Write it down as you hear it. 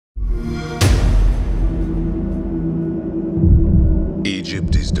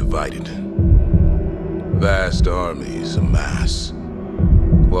is divided. Vast armies amass,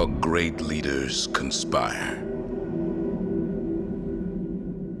 while great leaders conspire.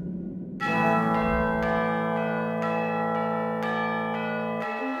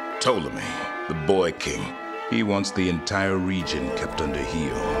 Ptolemy, the boy king, he wants the entire region kept under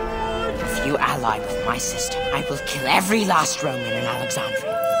heel. If you ally with my system, I will kill every last Roman in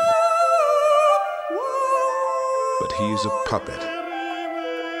Alexandria. But he is a puppet.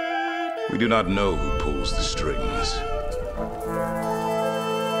 We do not know who pulls the strings.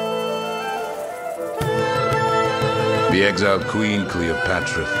 The exiled queen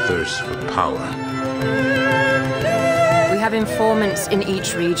Cleopatra thirsts for power. We have informants in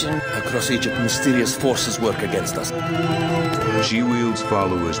each region. Across Egypt, mysterious forces work against us. She wields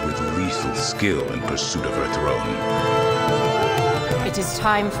followers with lethal skill in pursuit of her throne. It is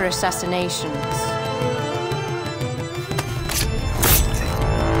time for assassinations.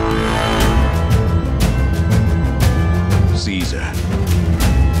 Caesar,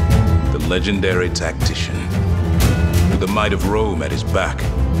 the legendary tactician, with the might of Rome at his back.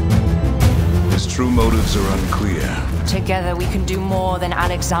 His true motives are unclear. Together we can do more than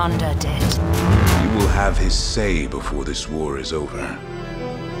Alexander did. He will have his say before this war is over.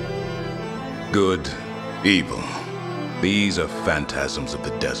 Good, evil, these are phantasms of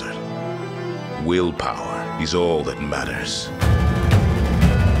the desert. Willpower is all that matters.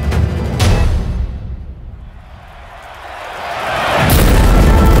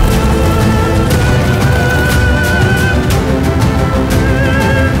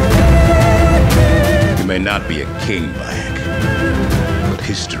 You may not be a king, Bayek, but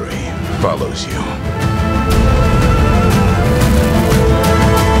history follows you.